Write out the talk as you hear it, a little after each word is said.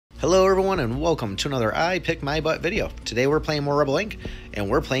Hello everyone and welcome to another I Pick My Butt video. Today we're playing more Rebel Inc. and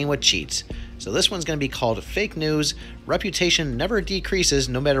we're playing with cheats. So this one's going to be called Fake News. Reputation never decreases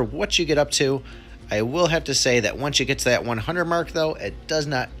no matter what you get up to. I will have to say that once you get to that 100 mark though, it does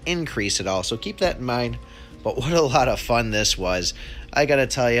not increase at all. So keep that in mind. But what a lot of fun this was. I gotta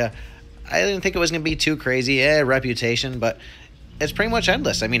tell you, I didn't think it was going to be too crazy. Reputation, but it's pretty much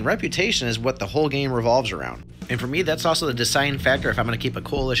endless. I mean, reputation is what the whole game revolves around. And for me, that's also the deciding factor if I'm going to keep a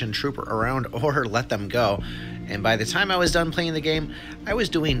coalition trooper around or let them go. And by the time I was done playing the game, I was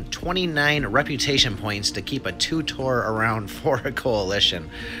doing 29 reputation points to keep a 2-tour around for a coalition.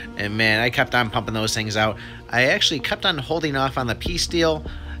 And man, I kept on pumping those things out. I actually kept on holding off on the peace deal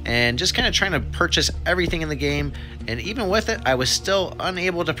and just kind of trying to purchase everything in the game. And even with it, I was still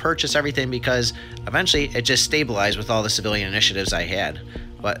unable to purchase everything because eventually it just stabilized with all the civilian initiatives I had.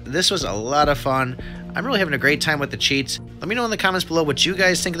 But this was a lot of fun. I'm really having a great time with the cheats. Let me know in the comments below what you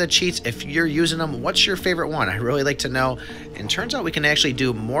guys think of the cheats. If you're using them, what's your favorite one? I really like to know. And turns out we can actually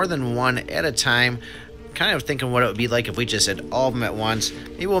do more than one at a time. Kind of thinking what it would be like if we just did all of them at once.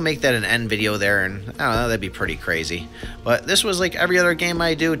 Maybe we'll make that an end video there, and I don't know, that'd be pretty crazy. But this was like every other game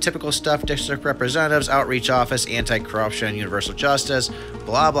I do, typical stuff: district representatives, outreach office, anti-corruption, universal justice,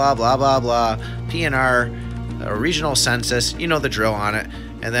 blah blah blah blah blah, PNR, regional census, you know the drill on it.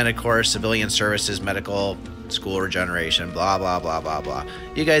 And then of course civilian services, medical, school regeneration, blah blah blah blah blah.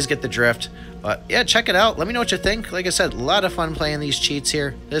 You guys get the drift. But yeah, check it out. Let me know what you think. Like I said, a lot of fun playing these cheats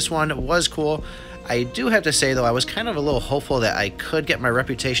here. This one was cool. I do have to say, though, I was kind of a little hopeful that I could get my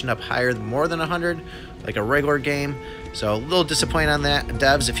reputation up higher, more than 100, like a regular game. So a little disappointed on that.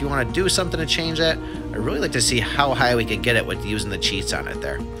 Devs, if you want to do something to change that, I'd really like to see how high we could get it with using the cheats on it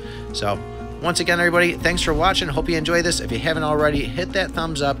there. So once again, everybody, thanks for watching. Hope you enjoy this. If you haven't already, hit that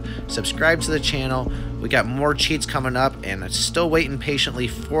thumbs up, subscribe to the channel. We got more cheats coming up, and I'm still waiting patiently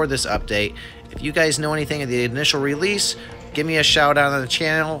for this update. If you guys know anything of the initial release, give me a shout out on the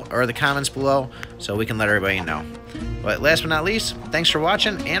channel or the comments below so we can let everybody know. But last but not least, thanks for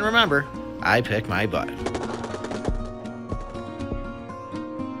watching, and remember, I pick my butt.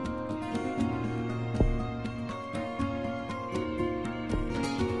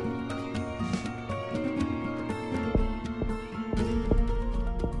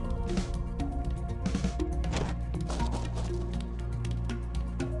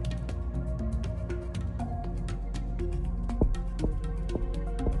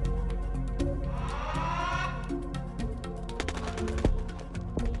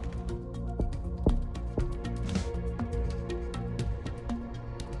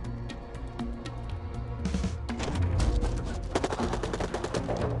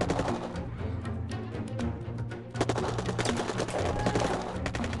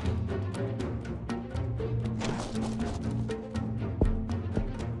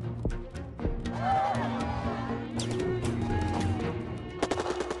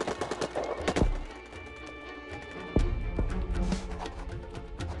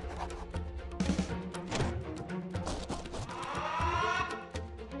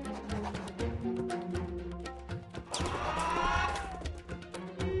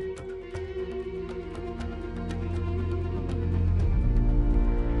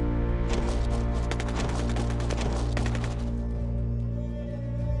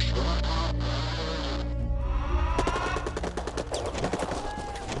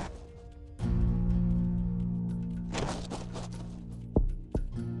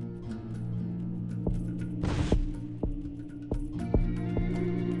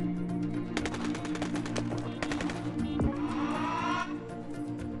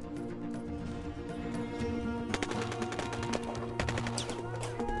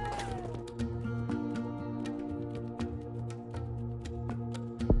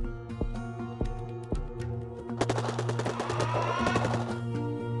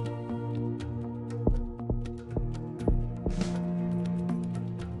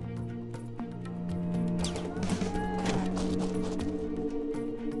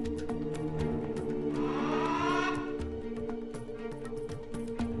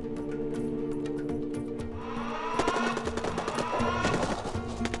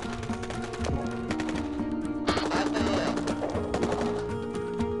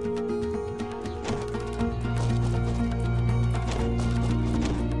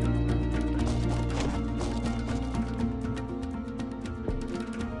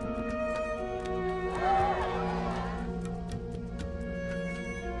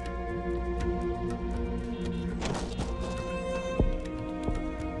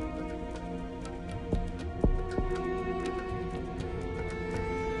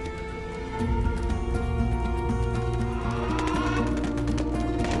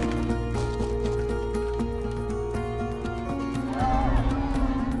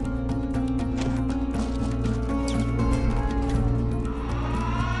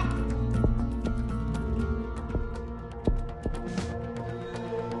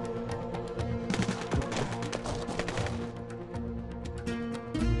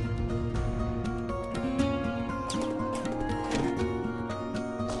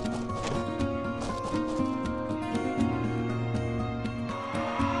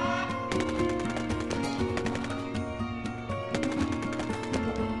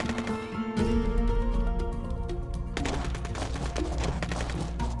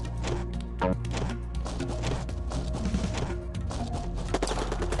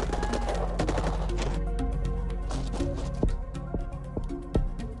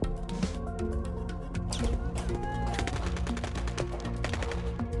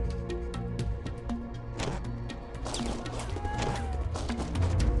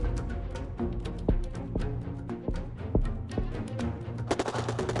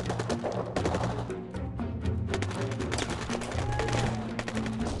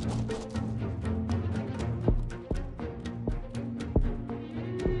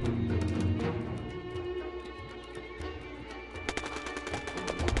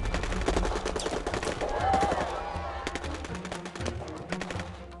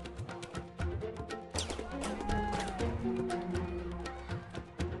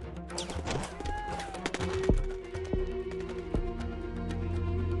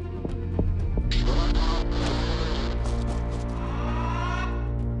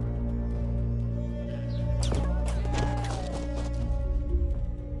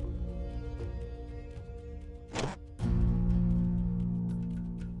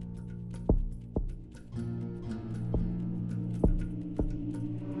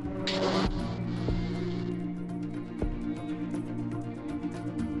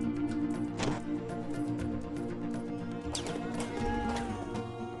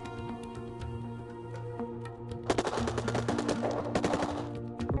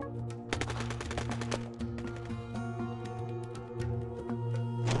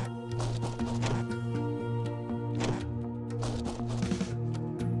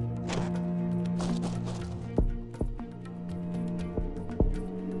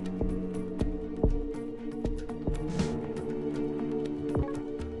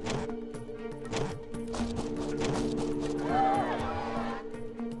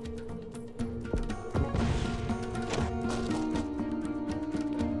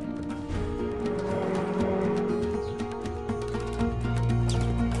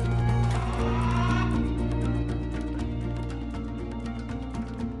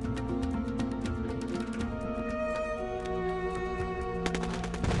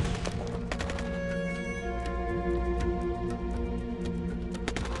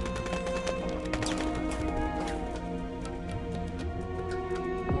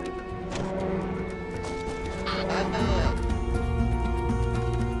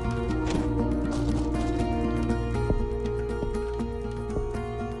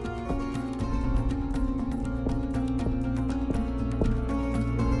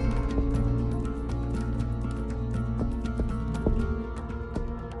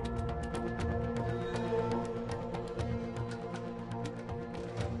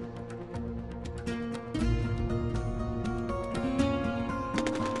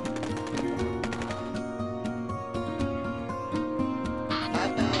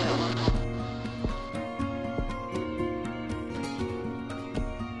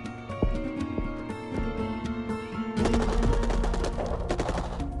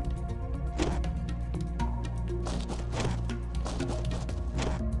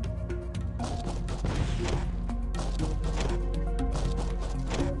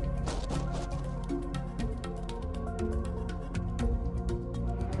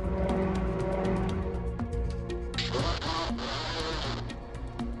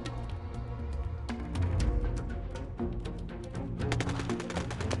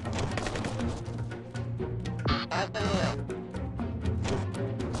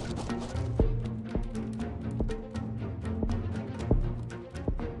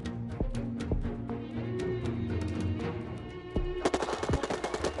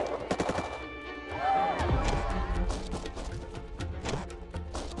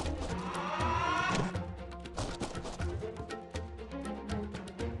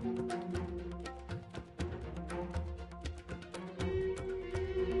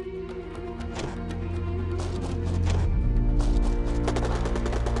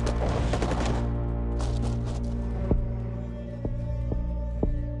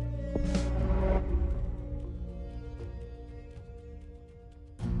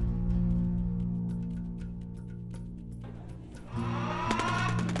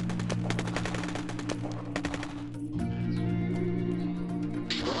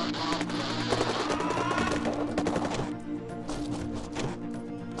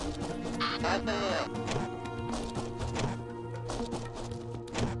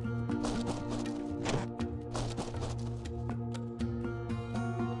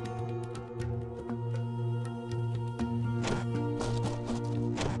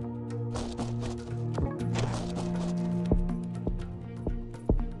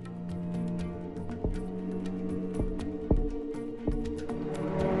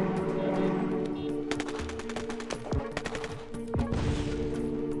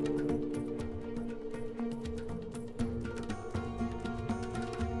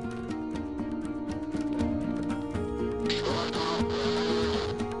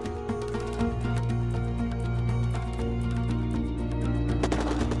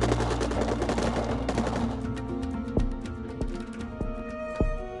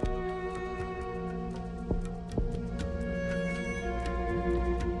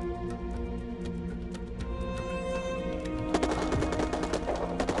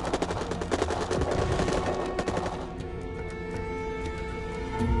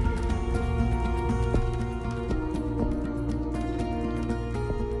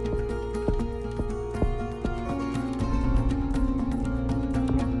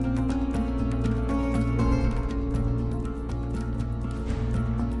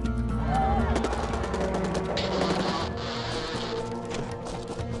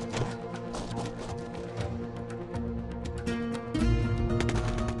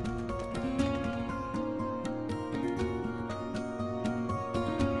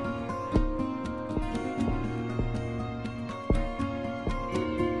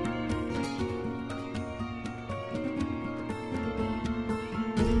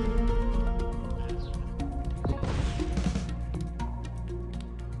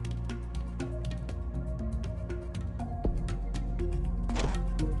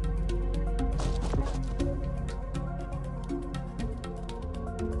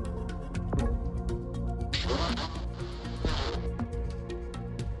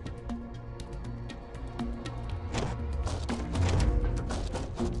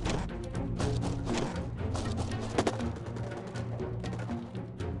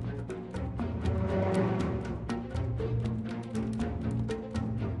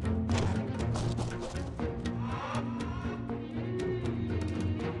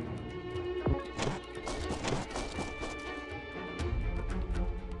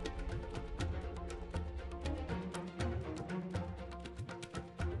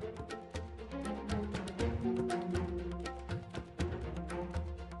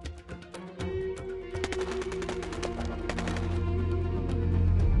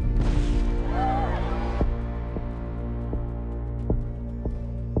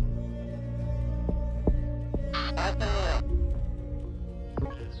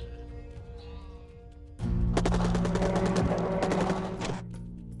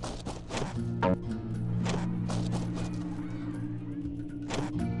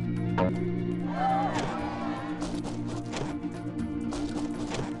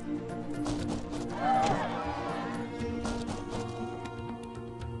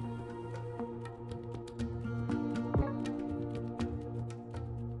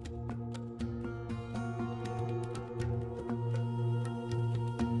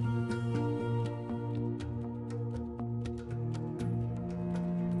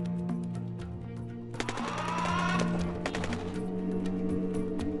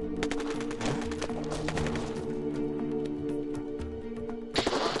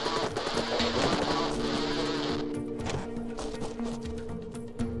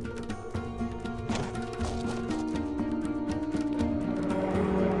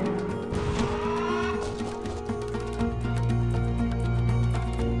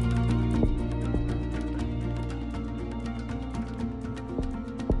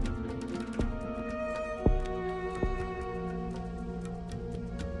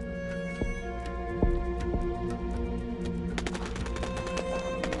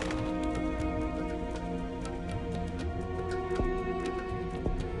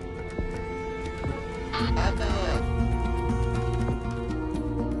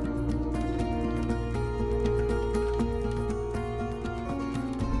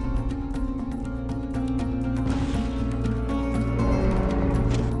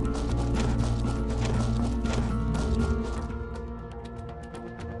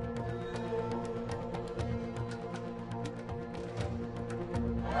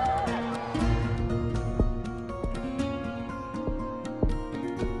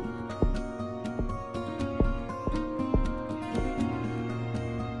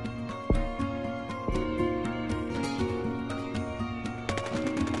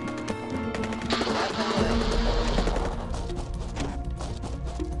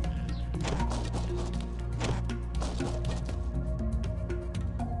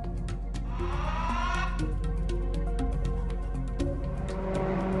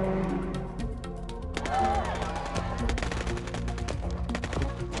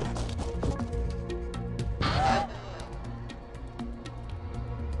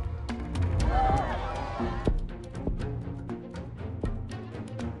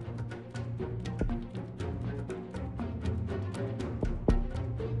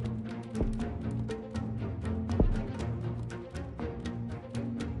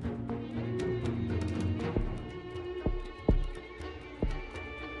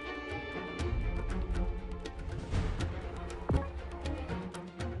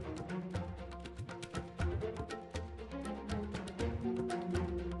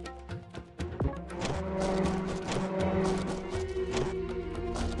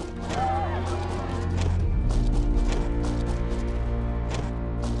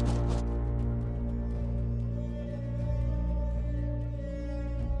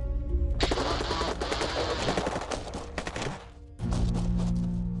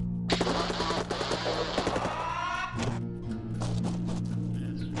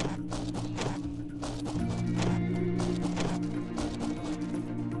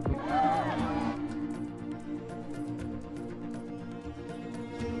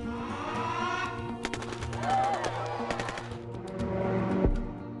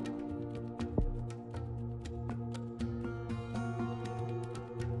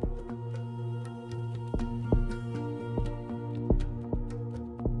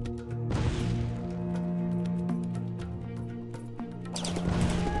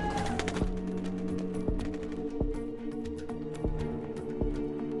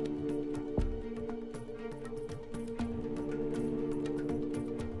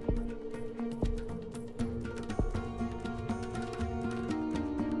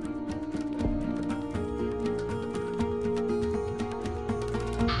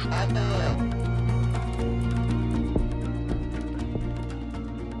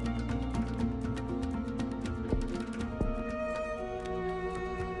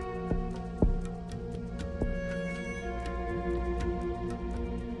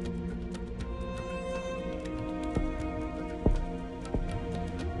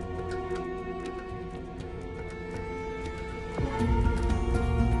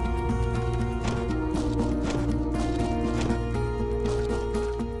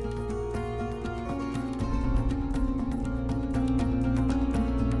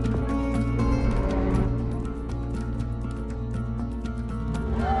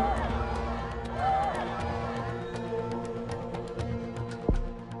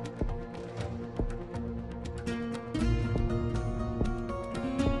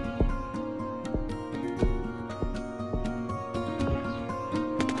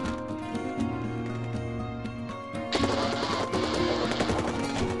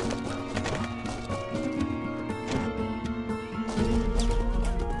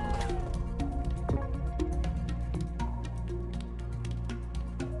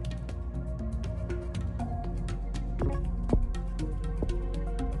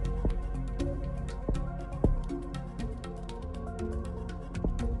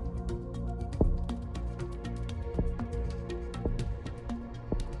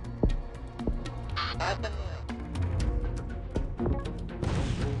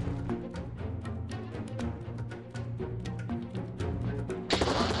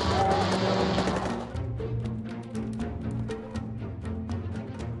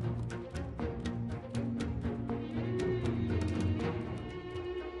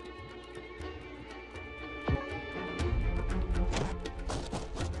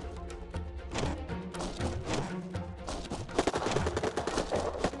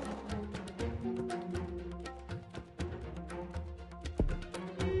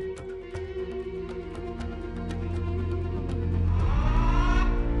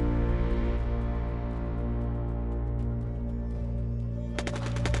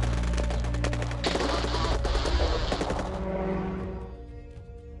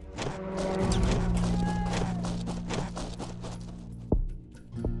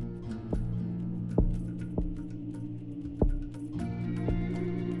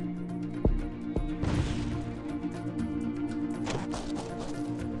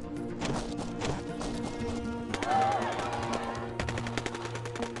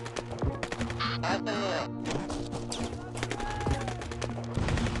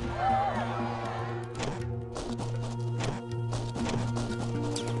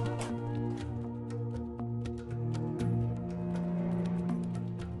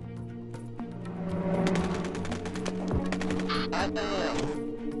 Bye-bye.